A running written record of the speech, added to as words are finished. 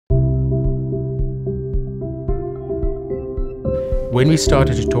When we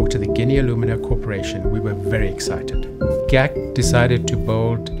started to talk to the Guinea Alumina Corporation, we were very excited. GAC decided to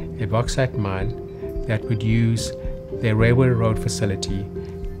build a bauxite mine that would use their railway road facility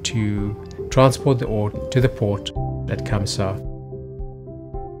to transport the ore to the port at Kamsa.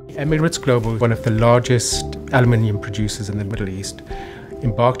 Emirates Global, one of the largest aluminium producers in the Middle East,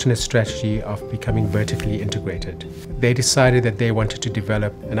 embarked on a strategy of becoming vertically integrated. They decided that they wanted to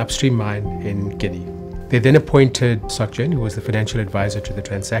develop an upstream mine in Guinea. They then appointed Sakjen, who was the financial advisor to the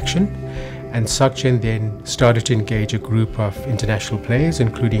transaction, and Sakjen then started to engage a group of international players,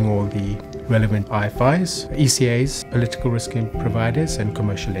 including all the relevant IFIs, ECAs, political risk providers, and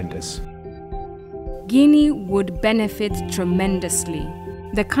commercial lenders. Guinea would benefit tremendously.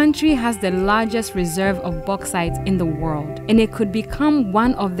 The country has the largest reserve of bauxite in the world, and it could become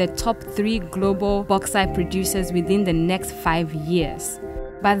one of the top 3 global bauxite producers within the next 5 years.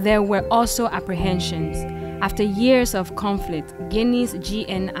 But there were also apprehensions. After years of conflict, Guinea's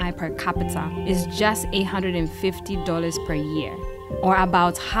GNI per capita is just $850 per year, or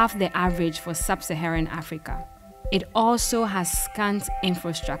about half the average for sub-Saharan Africa. It also has scant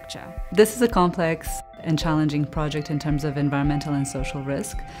infrastructure. This is a complex and challenging project in terms of environmental and social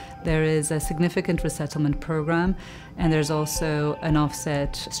risk. There is a significant resettlement program, and there's also an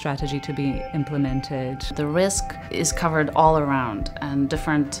offset strategy to be implemented. The risk is covered all around, and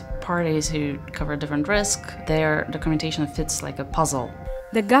different parties who cover different risk, their documentation fits like a puzzle.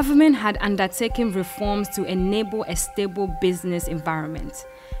 The government had undertaken reforms to enable a stable business environment,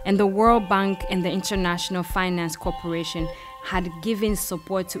 and the World Bank and the International Finance Corporation had given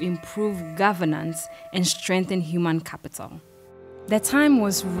support to improve governance and strengthen human capital. The time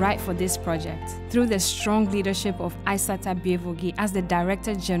was right for this project through the strong leadership of Aïssata Béavogui as the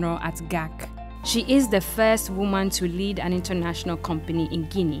Director General at GAC. She is the first woman to lead an international company in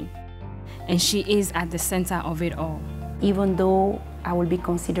Guinea, and she is at the center of it all. Even though I will be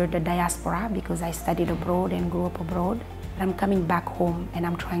considered a diaspora because I studied abroad and grew up abroad, I'm coming back home and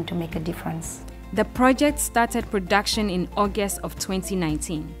I'm trying to make a difference. The project started production in August of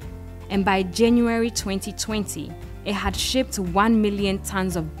 2019, and by January 2020, it had shipped 1 million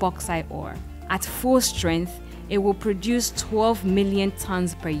tons of bauxite ore. At full strength, it will produce 12 million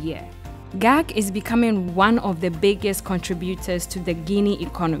tons per year. GAC is becoming one of the biggest contributors to the Guinea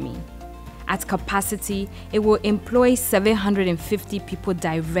economy. At capacity, it will employ 750 people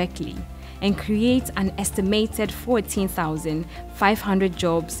directly and create an estimated 14,500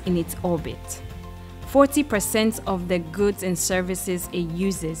 jobs in its orbit. 40% of the goods and services it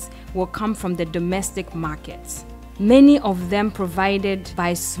uses will come from the domestic markets, many of them provided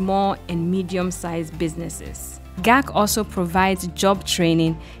by small and medium-sized businesses. GAC also provides job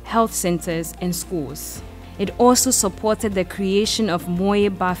training, health centers, and schools. It also supported the creation of Moye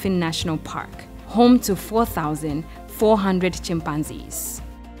Bafin National Park, home to 4,400 chimpanzees.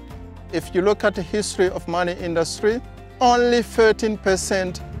 If you look at the history of mining industry, only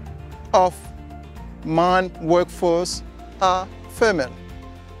 13% of mine workforce are female.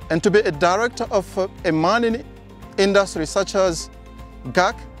 And to be a director of a mining industry such as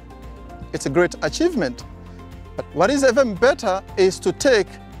GAC, it's a great achievement. But what is even better is to take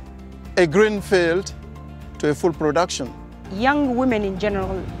a greenfield to a full production. Young women in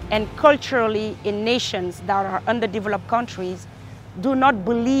general, and culturally in nations that are underdeveloped countries, do not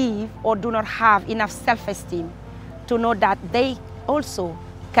believe or do not have enough self-esteem to know that they also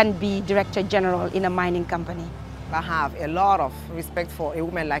can be Director General in a mining company. I have a lot of respect for a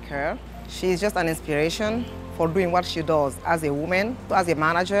woman like her. She's just an inspiration for doing what she does as a woman, as a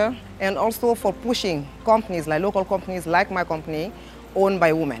manager, and also for pushing companies like local companies like my company owned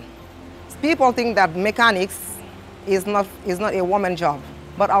by women. People think that mechanics is not a woman's job,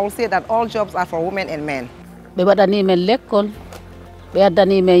 but I will say that all jobs are for women and men. Be badani men lekkol, be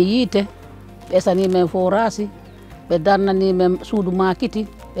adani men yite, be sani men forasi, be darnani men suudu makiti,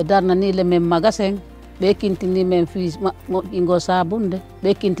 be darnani le men magasin, be kintini men fis ingo sabunde,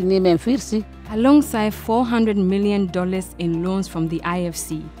 be kintini men firsi. Alongside $400 million in loans from the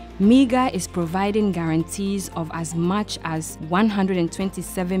IFC, MIGA is providing guarantees of as much as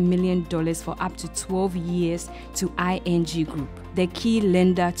 $127 million for up to 12 years to ING Group, the key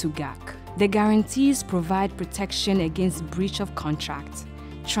lender to GAC. The guarantees provide protection against breach of contract,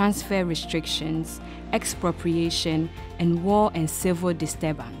 transfer restrictions, expropriation, and war and civil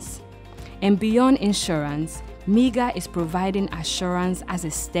disturbance. And beyond insurance, MIGA is providing assurance as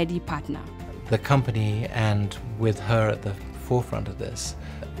a steady partner. The company, and with her at the forefront of this,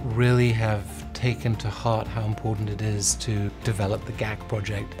 really have taken to heart how important it is to develop the GAC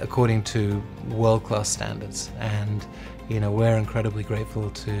project according to world-class standards. And we're incredibly grateful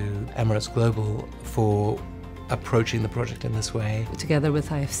to Emirates Global for approaching the project in this way. Together with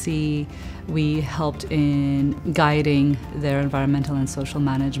IFC, we helped in guiding their environmental and social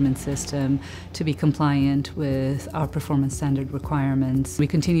management system to be compliant with our performance standard requirements. We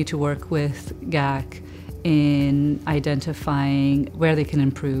continue to work with GAC in identifying where they can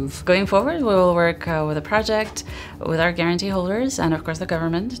improve. Going forward, we will work with the project, with our guarantee holders, and of course the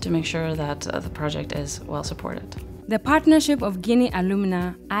government to make sure that the project is well supported. The partnership of Guinea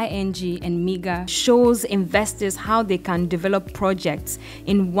Alumina, ING, and MIGA shows investors how they can develop projects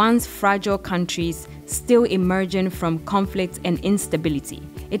in once fragile countries still emerging from conflict and instability.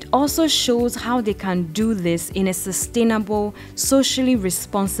 It also shows how they can do this in a sustainable, socially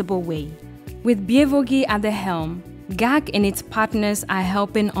responsible way. With Béavogui at the helm, GAC and its partners are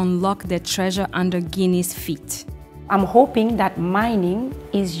helping unlock the treasure under Guinea's feet. I'm hoping that mining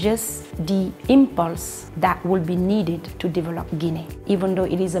is just the impulse that will be needed to develop Guinea. Even though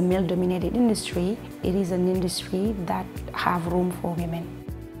it is a male-dominated industry, it is an industry that has room for women.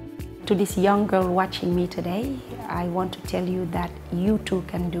 To this young girl watching me today, I want to tell you that you too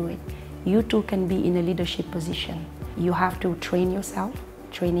can do it. You too can be in a leadership position. You have to train yourself.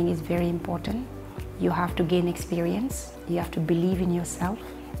 Training is very important. You have to gain experience. You have to believe in yourself.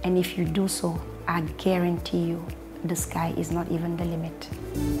 And if you do so, I guarantee you, the sky is not even the limit.